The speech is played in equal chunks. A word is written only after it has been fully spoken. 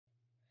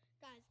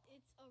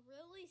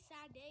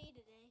sad day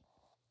today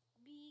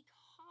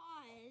because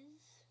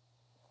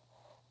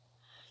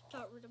I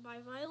got rid of my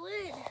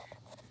violin.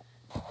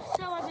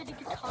 So I'm into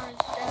guitars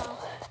now.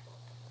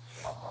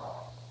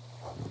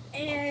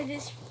 And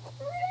it's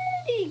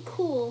pretty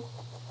cool.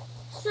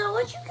 So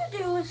what you can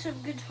do with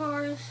some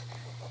guitars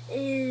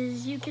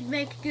is you can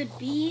make a good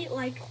beat,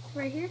 like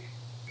right here.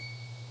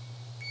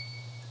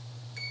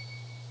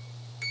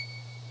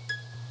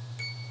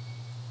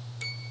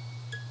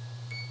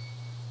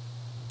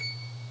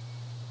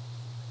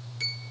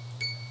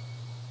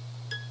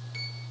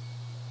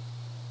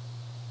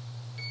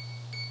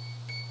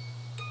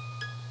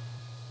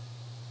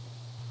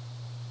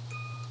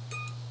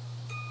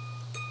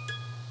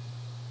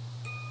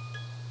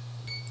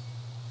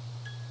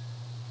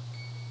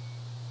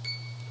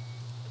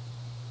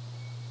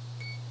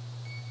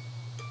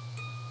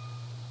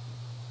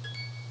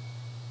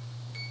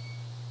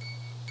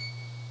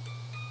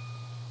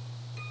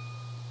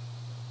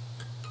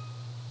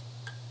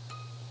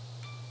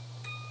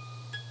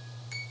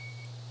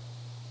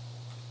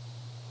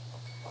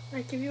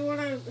 Like if you want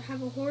to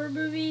have a horror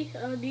movie,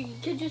 you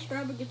can just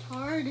grab a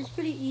guitar and it's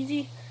pretty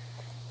easy.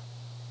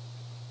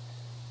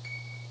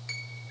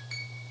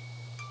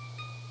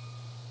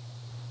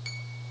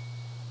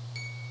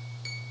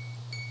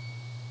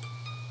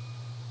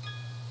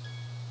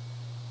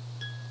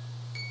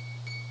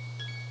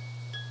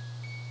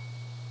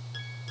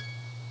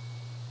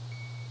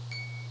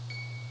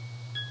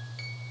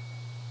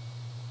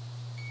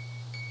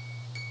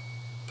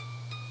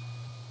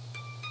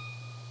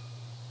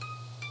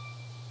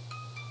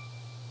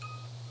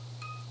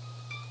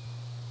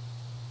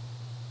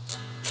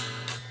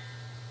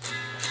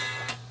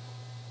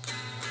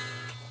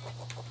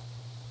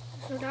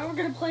 So now we're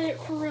gonna play it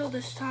for real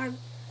this time.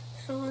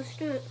 So let's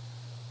do it.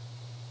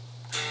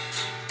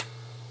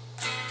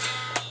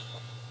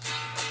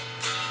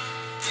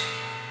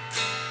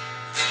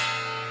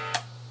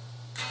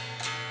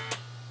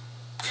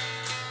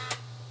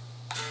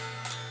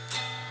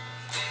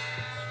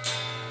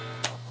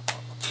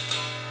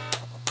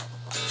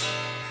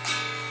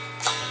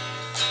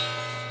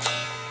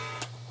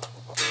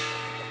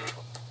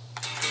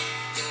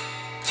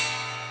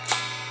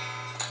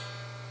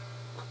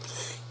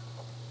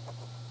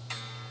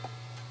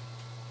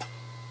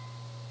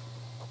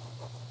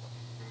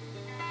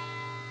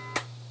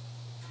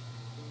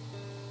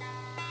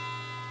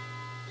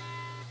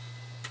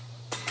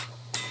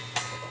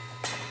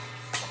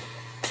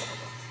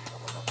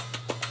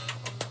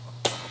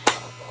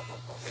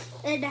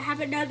 And I have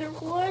another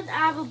one. I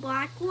have a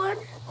black one.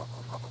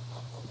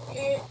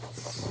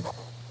 It's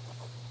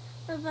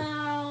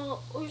about,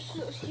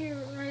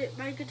 here, right,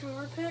 my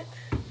guitar pick.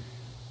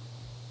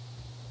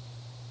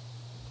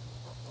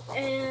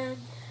 And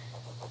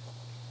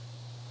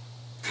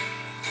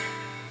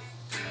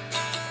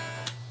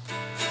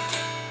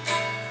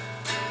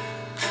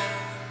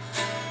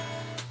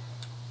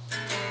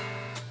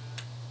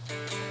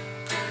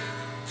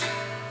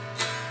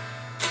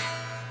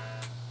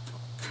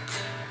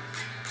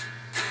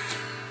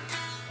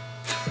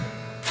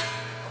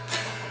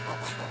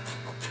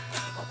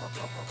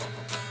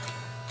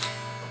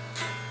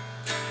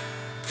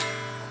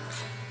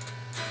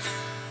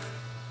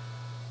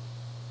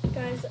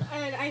guys,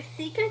 and I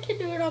think I can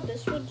do it on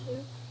this one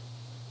too.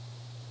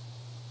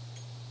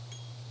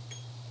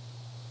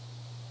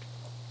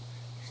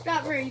 It's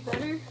not very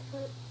better,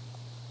 but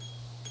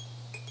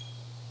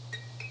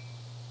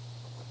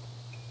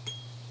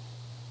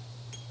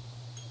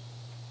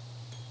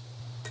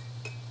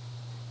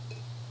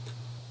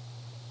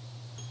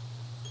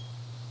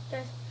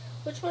guys,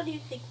 which one do you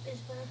think is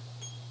better?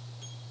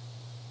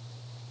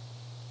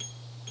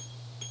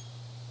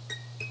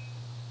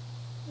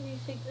 What do you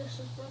think this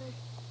is better?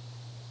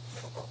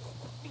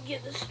 Let me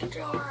get this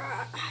guitar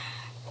out.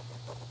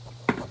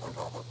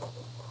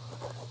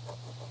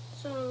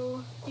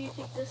 So, do you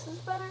think this is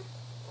better?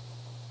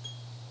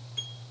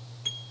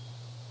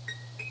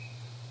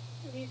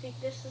 Or do you think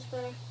this is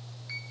better?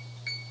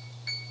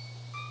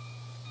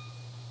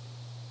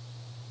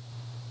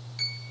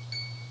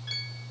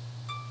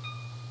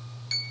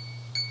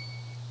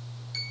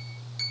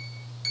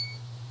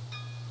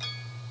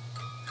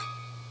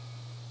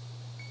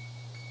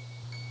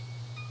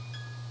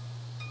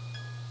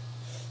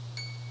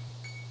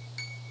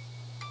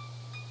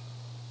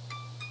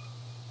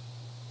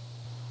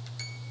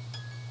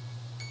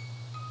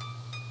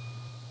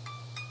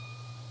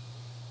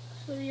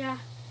 So yeah,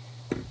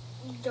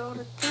 you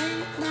gotta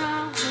take my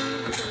hand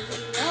to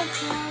the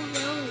outside,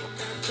 no, you're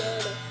not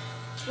gonna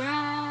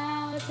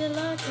ride till I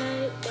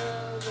take the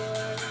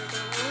word.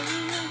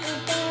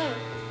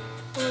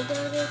 We're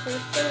gonna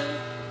fulfill,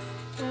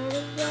 and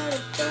we're gonna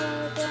go,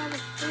 gonna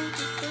think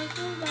it's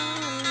taking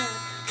down.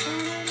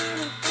 And I'm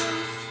gonna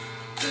face,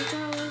 we're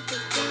going to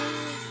go,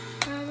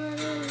 I'm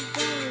gonna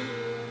go,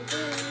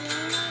 we're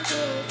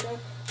gonna go,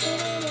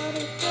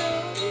 everybody go,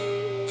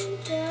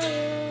 yeah.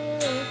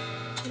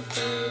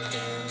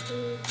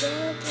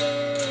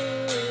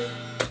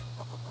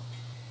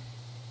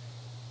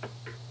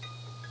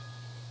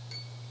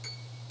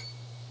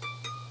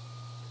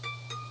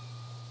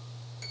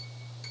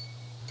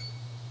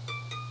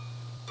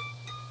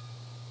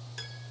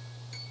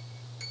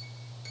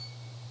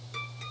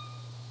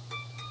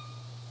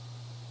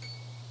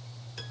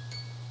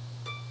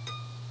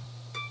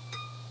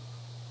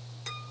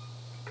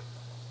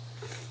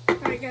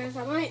 Alright guys,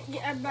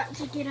 I'm about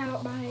to get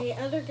out my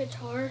other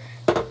guitar.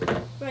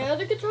 My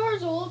other guitar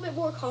is a little bit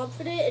more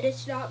confident, and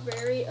it's not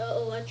very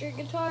electric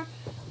guitar,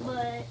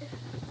 but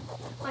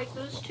like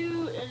those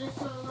two, and it's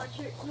not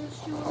electric. Those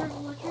two are an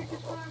electric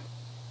guitar,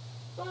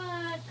 but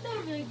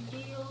no big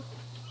deal.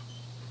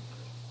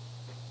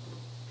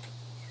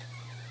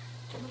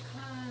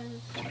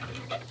 Because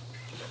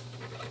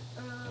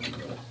I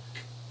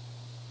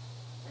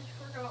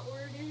forgot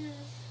where it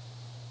is.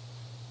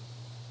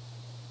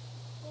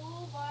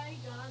 Oh my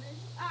god,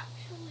 there's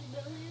actually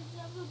millions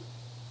of them.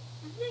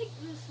 I think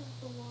this is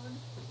the one.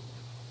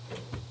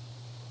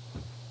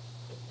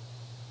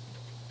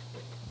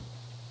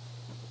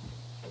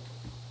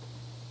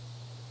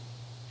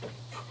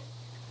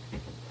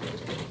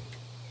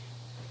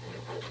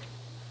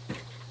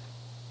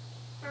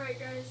 Alright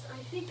guys, I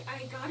think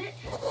I got it.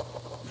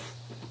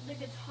 The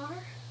guitar.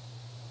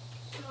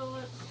 So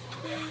let's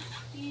close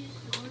these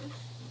doors.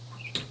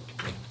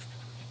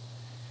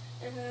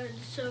 And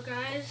so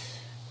guys,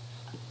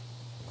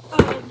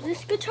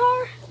 this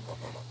guitar,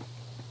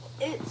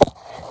 it's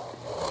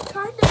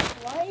kind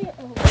of light.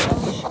 Oh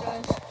gosh,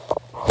 guys.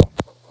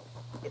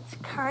 It's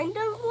kind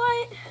of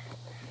light.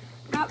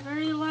 Not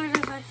very light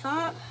as I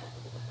thought.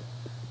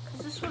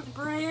 Because this was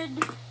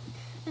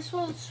this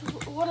was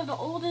one of the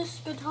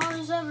oldest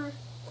guitars ever.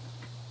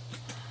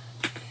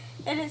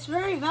 And it's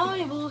very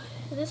valuable.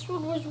 This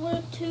one was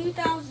worth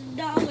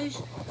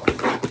 $2,000.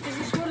 This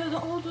is one of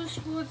the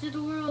oldest ones in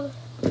the world.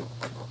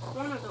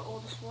 One of the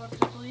oldest ones,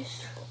 at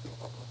least.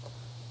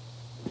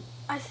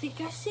 I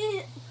think I see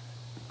it.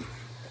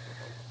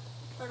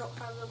 I don't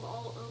have them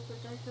all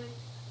opened, I think.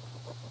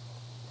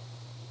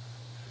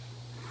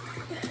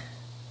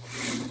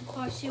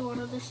 Oh, I see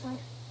one on this side.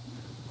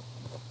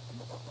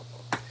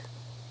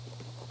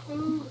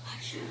 Ooh,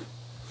 gosh.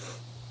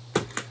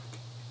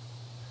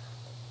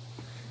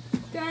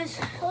 Guys,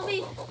 let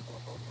me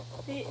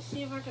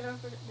see if I can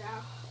open it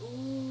now.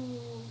 Ooh.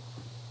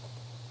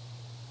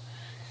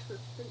 This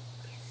one's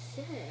pretty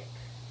sick.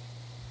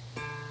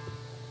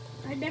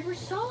 I never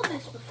saw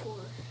this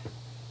before.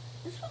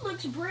 This one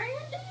looks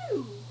brand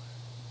new.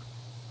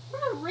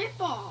 What a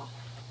ripoff.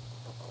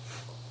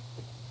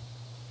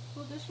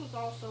 Well, this one's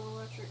also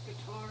electric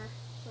guitar,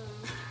 so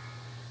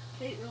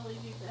can't really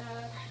be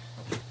bad.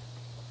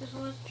 This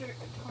electric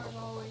guitars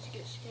always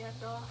get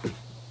scanned off.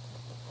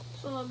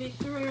 So let me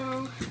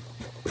throw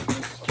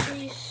this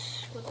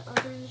case with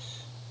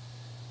others.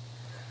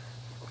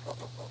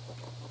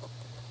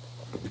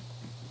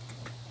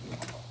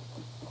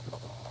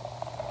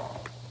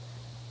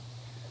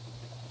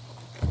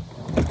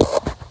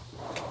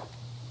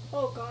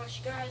 Oh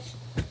gosh, guys,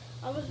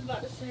 I was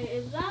about to say,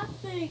 if that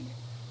thing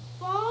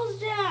falls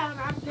down,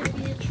 I'm gonna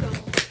be in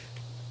trouble.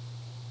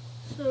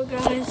 So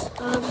guys,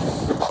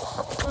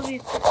 let me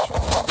picture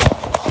it.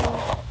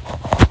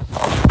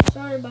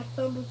 Sorry, my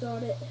thumb was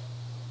on it.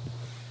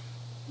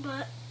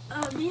 But,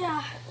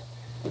 yeah.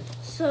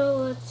 So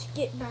let's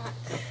get back.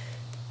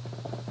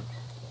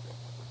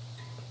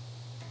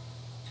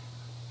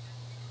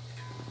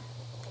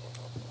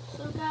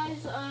 So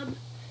guys,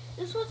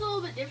 this one's a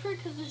little bit different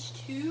because there's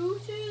 2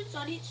 tunes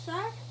on each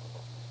side.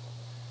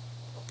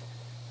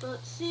 But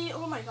let's see.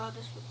 Oh my god,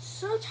 this one's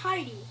so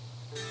tiny.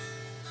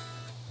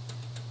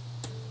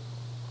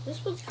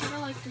 This one's kind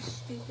of like the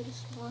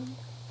stupidest one.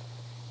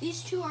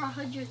 These two are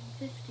 $150.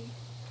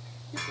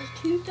 This is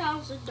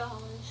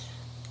 $2,000.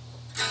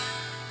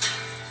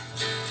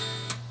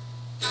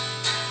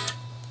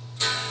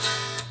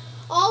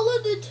 All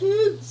of the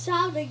tunes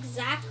sound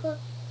exactly.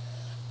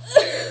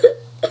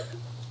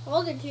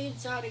 All the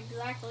tunes sound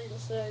exactly the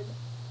same.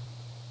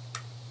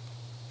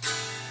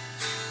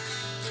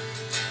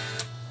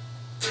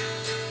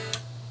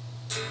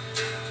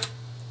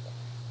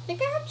 I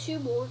think I have 2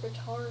 more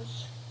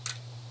guitars.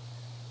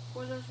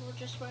 Or those were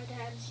just my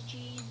dad's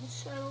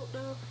jeans. I don't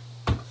know.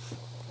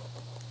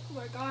 Oh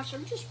my gosh,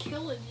 I'm just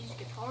killing these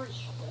guitars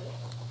today.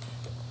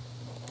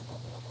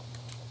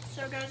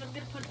 So guys, I'm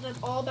gonna put them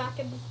all back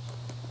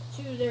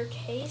into their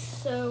case.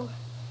 So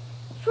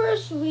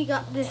first we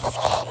got this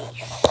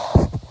case.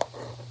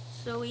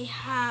 So we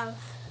have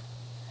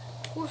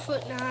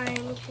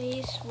 4'9"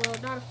 case. Well,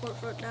 not a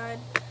 4'9",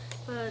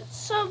 but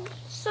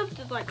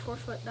something like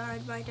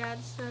 4'9", my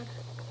dad said.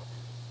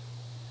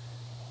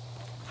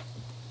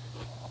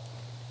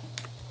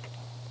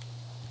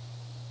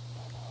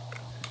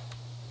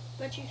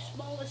 Bet you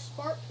smallest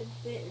spark can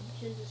fit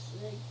into this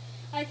thing.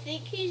 I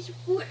think he's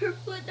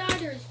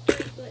 4'9" or he's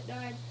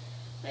 3'9".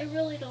 I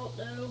really don't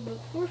know, but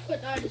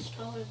 4'9" is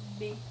taller than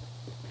me.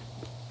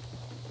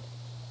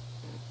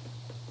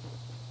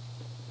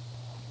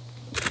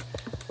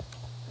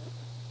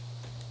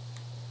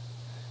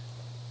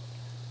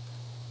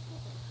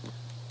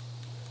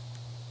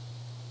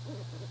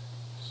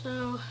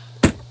 So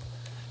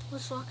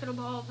let's lock them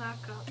all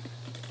back up.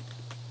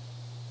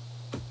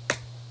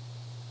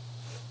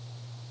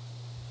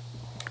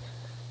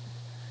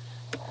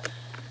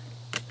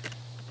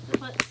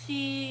 Let's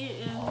see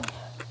if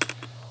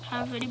I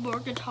have any more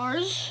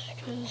guitars,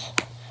 because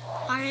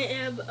I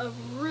am a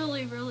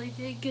really, really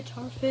big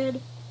guitar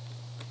fan.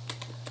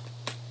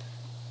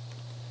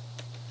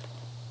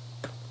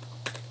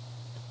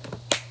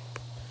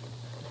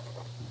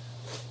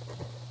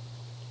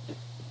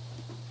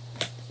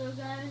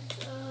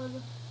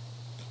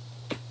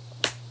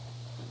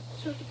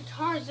 So the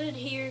guitar's in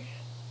here,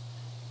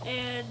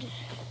 and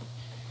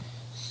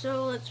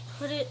so let's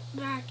put it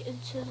back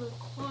into the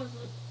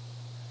closet,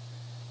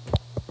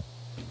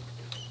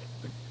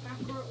 back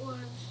where it was.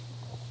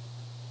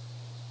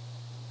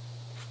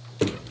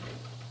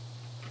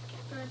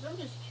 Guys, I'm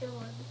just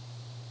killing.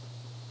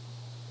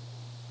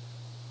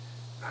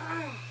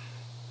 Ah.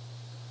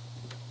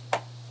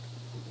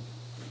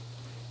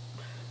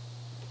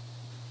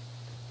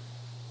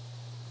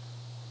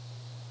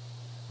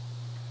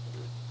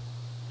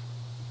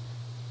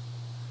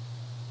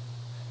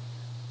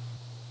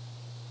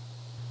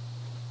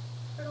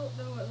 I don't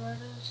know what that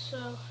is,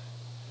 so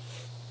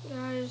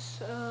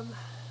guys,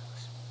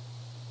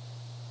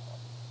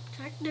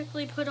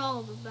 technically put all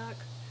of them back.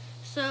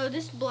 So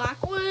this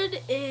black one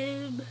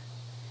is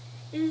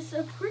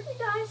a pretty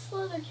nice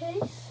leather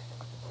case.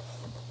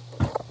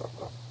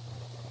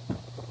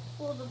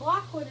 Well, the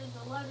black one is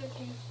a leather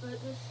case,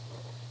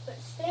 but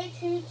stay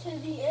tuned to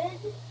the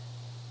end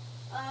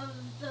of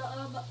the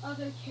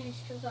other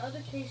case, because the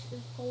other case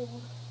is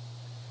gold.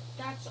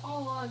 That's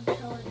all I'm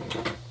telling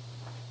you.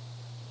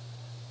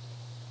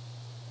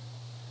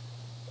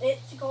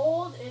 It's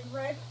gold and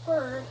red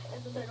fur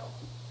in the middle.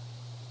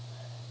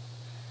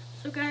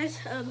 So guys,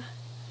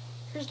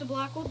 here's the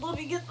black one. Let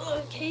me get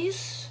the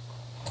case.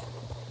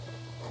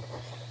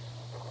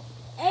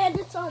 And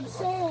it's on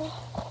sale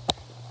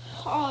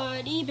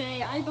on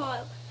eBay. I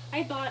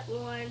bought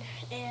one,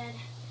 and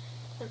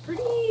they're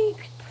pretty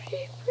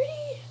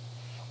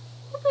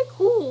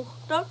cool.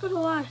 Not gonna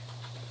lie.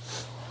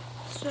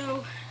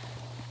 So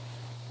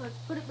let's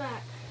put it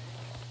back.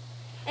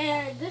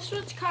 And this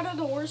one's kind of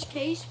the worst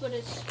case, but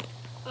it's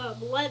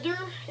leather,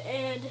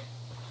 and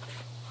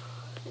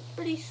it's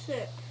pretty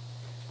sick.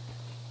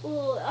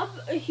 Well,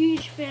 I'm a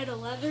huge fan of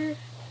leather.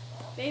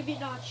 Maybe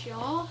not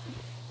y'all.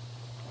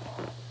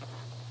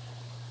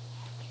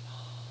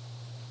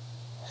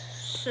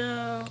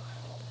 So,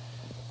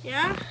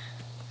 yeah.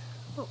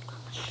 Oh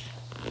gosh.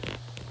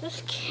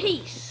 This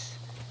case.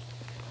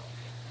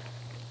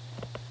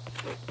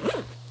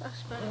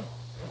 That's better.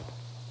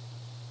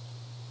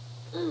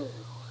 Ooh.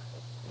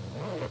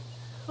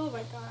 Oh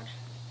my God.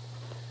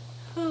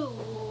 Oh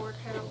Lord,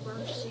 have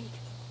mercy.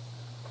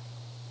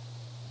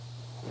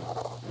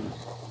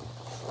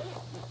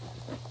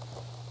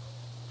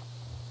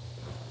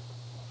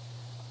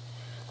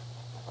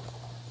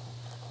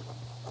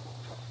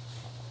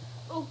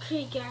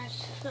 Okay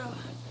guys, so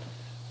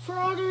for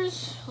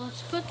honors,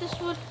 let's put this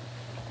one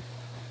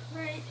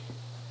right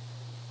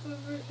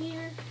over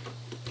here.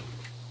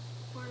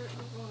 Where it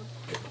belongs.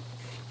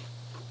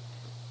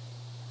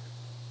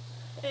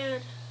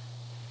 And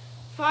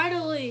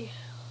finally,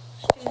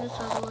 let's do this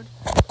other one.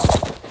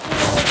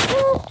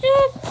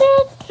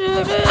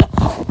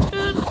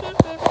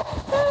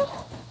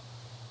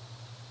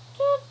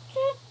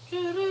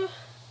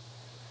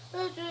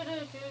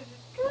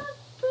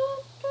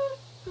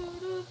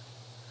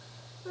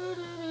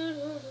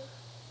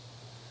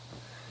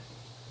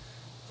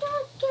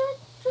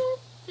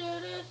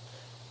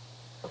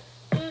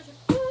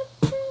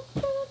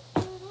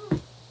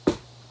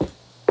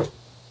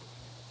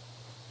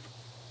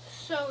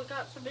 So we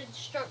got some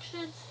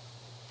instructions,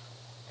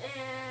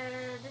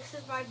 and this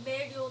is my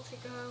manual to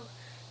go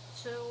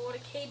to one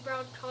of Kane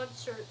Brown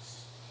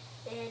concerts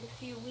in a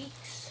few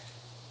weeks.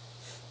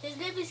 His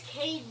name is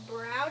Kane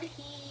Brown.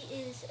 He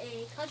is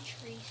a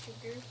country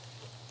singer.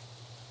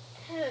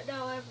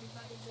 Now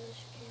everybody knows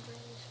who Kane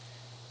Brown is.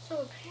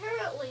 So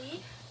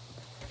apparently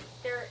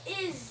there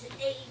is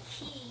a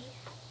key.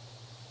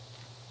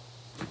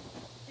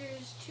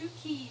 There's two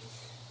keys.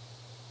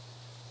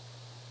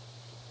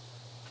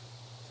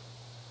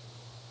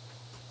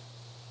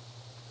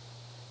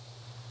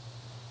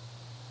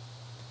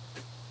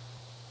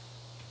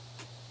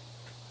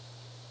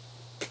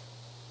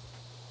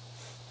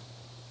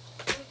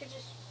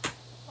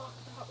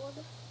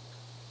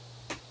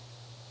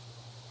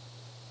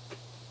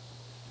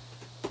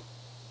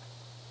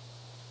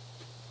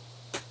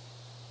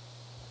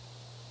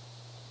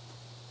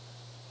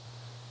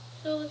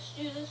 So let's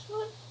do this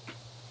one.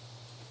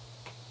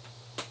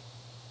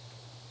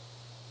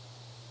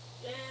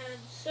 And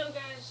so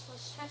guys,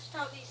 let's test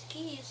out these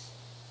keys.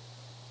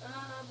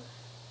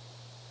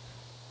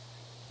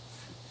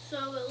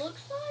 So it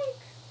looks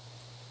like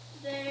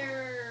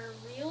they're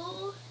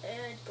real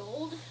and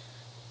gold,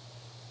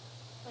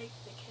 like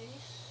the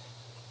case.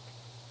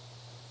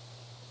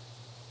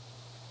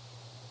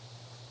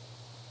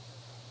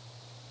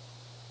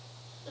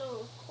 So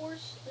of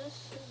course this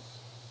is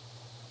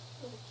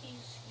where the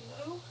keys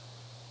go.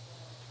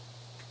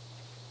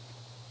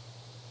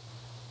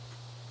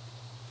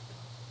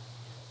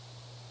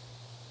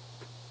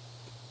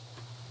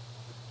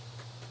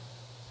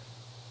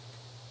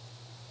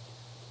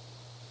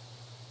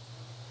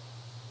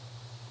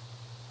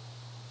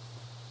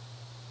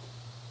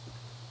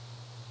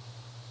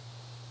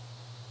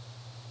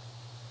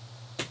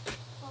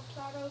 Pop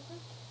that open.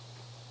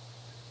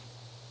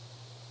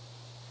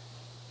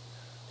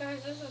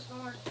 Guys, this is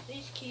hard.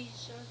 These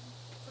keys are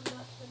for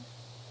nothing.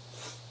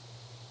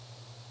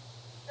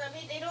 I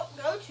mean, they don't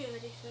go to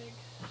anything,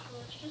 so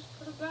let's just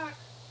put them back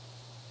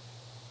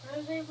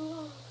where they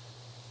belong.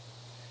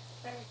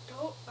 I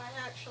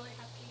actually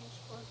have to use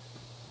one to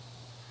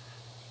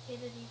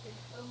get it even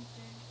open.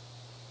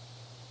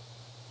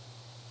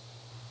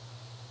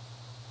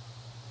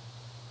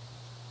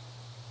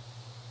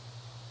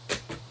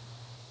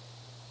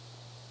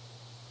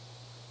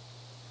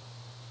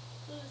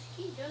 So this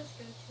key does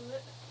go to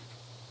it.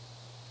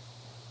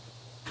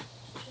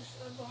 Just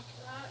unlock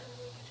that and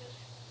we can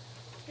just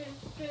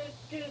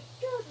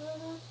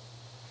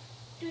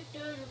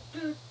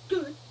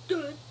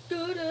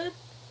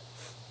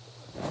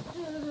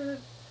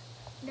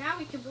now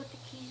we can put the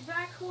keys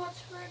back once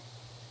for it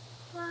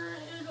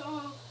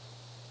all.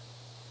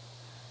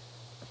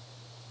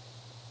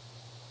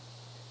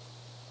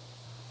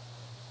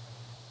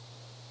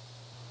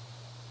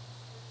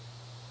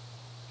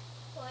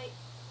 Like,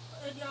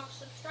 and y'all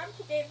subscribe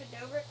to David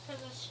Dobrik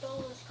because I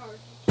stole his car.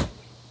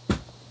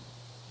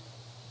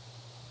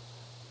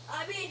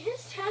 I mean,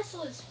 his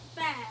Tesla is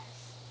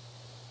fast.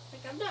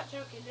 Like, I'm not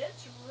joking.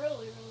 It's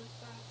really, really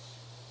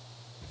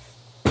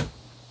fast.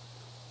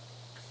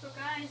 So,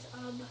 guys,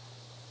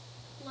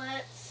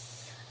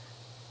 let's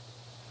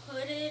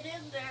put it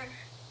in there.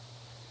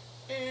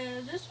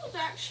 And this was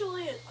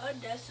actually an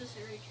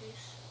unnecessary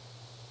case.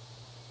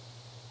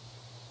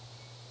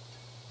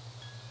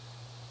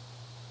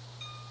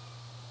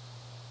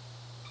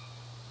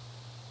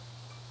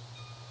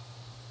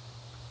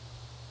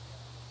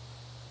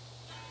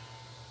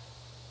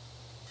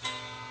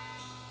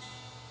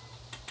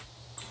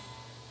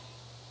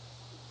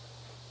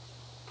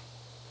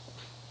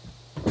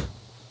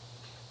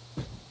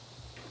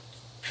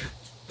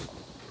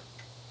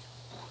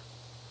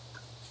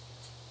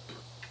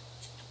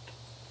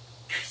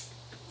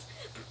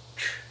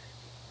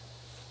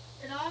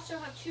 I also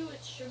have two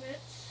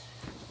instruments.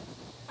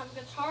 I have a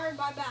guitar in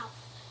my mouth.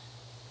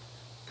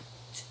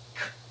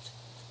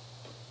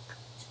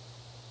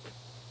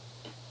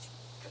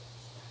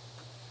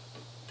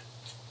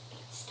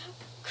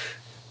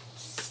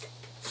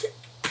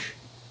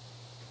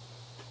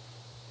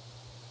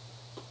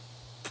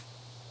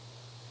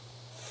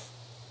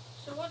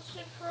 So once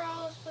and for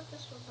all, let's put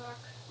this one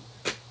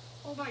back.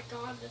 Oh my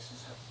god, this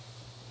is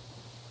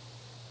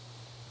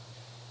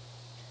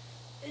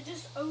it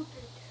just opened.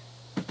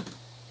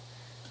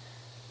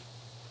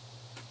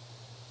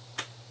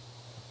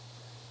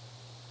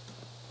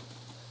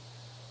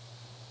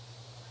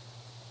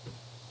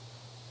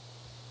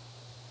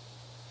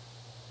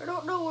 I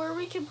don't know where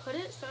we can put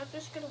it, so I'm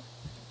just gonna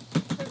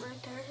put it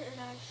right there, and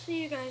I'll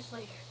see you guys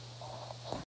later.